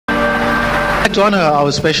like to honor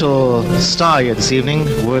our special star here this evening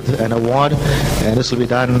with an award, and this will be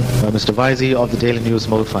done by Mr. Vaisi of the Daily News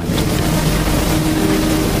Mill Fund.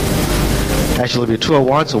 Actually, there will be two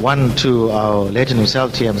awards, one to our legend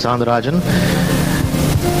himself, T.M.S. Soundarajan,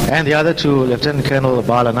 and the other to Lieutenant Colonel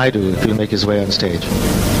Bala Naidu, if he'll make his way on stage.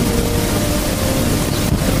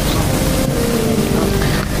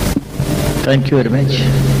 Thank you very much.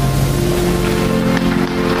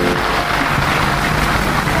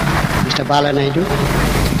 Mr. Bala Naidu.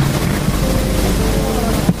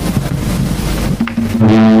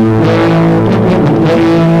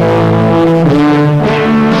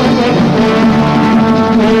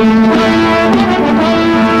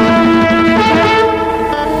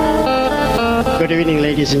 Good evening,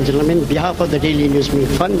 ladies and gentlemen. On behalf of the Daily News Mill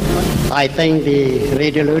Fund, I thank the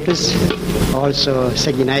Radio Lotus, also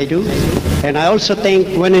Segi Naidu, and I also thank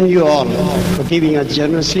one and you all for giving us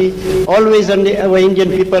generously. Always our Indian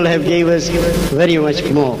people have gave us very much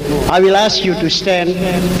more. I will ask you to stand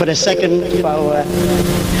for a second for our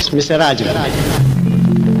Mr. Rajan.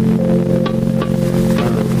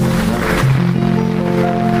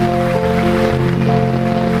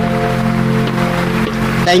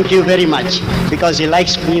 Thank you very much, because he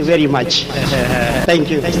likes me very much. Thank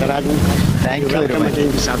you, Mr. Rajan. Thank you very much.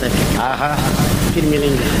 South Africa. फिर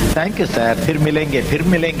मिलेंगे. Thank you sir. फिर मिलेंगे.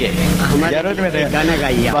 जरूर मेरे गाना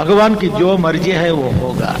गाइए. भगवान की जो मर्जी है वो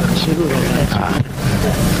होगा. शुरू होगा.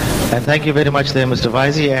 And thank you very much there, Mr.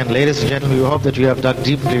 Vaisi. And ladies and gentlemen, we hope that you have dug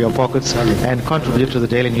deep into your pockets and contributed to the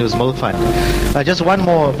Daily News Mill Fund. Just one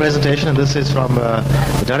more presentation, and this is from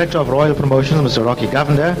the Director of Royal Promotions, Mr. Rocky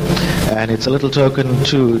Governor. And it's a little token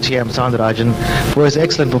to T.M. Soundarajan for his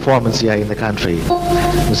excellent performance here in the country.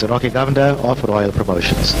 Mr. Rocky Governor of Royal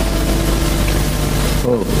Promotions.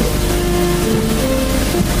 Oh.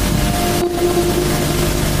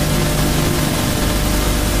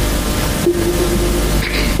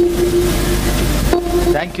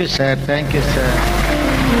 Thank you, sir. Thank you, sir.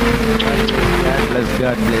 God bless.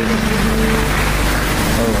 God bless.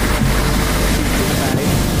 Oh.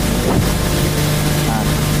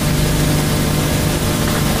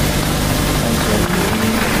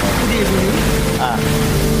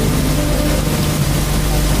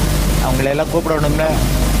 அவங்களெல்லாம் கூப்பிடணும்ல.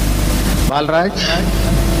 பால்ராஜ்,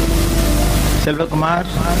 செல்வகுமார்,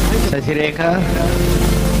 சசிரேகா,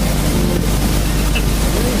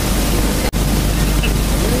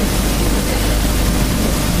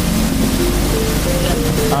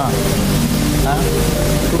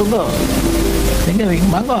 கொடுங்க, எங்க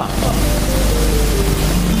வாங்க.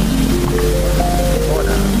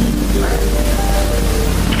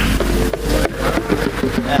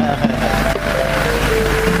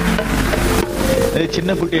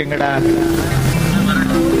 சின்ன குட்டி எங்கடா?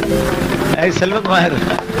 செல்வகுமார்.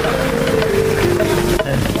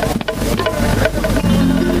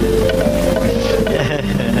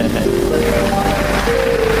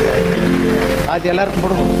 அது எல்லாருக்கும்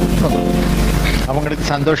போடுவோம். அவங்களுக்கு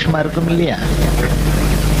சந்தோஷமா இருக்கும் இல்லையா?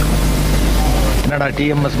 என்னடா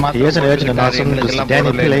TMS Here's an urgent announcement. Mr.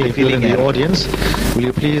 Danny Pillay, if you're in the audience, will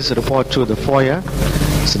you please report to the foyer?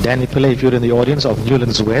 Mr. Danny Pillay, if you're in the audience of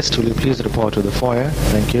Newlands West, will you please report to the foyer?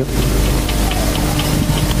 Thank you.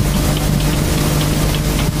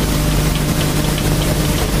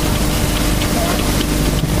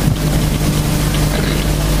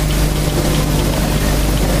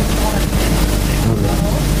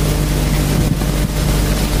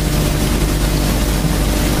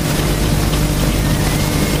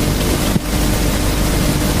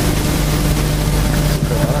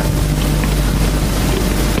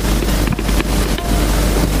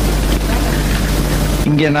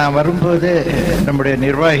 இங்கே நான் வரும்போது நம்முடைய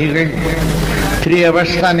நிர்வாகிகள் 3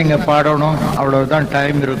 hours தான் நீங்க பாடணும், அவ்வளவுதான்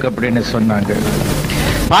time இருக்கு அப்படின்னு சொன்னாங்க.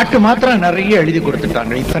 பாட்டு மாத்திரம் நிறைய எழுதி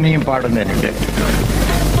கொடுத்துட்டாங்க, இத்தனையும் பாடுங்க.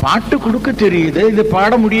 பாட்டு கொடுக்க தெரியுது, இது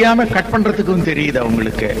பாட முடியாம கட் பண்றதுக்கும் தெரியுது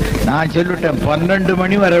அவங்களுக்கு. நான் சொல்லிட்டேன் 12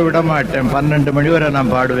 மணி வரை விட மாட்டேன், 12 மணி வரை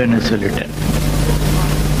நான் பாடுவேன்னு சொல்லிட்டேன்.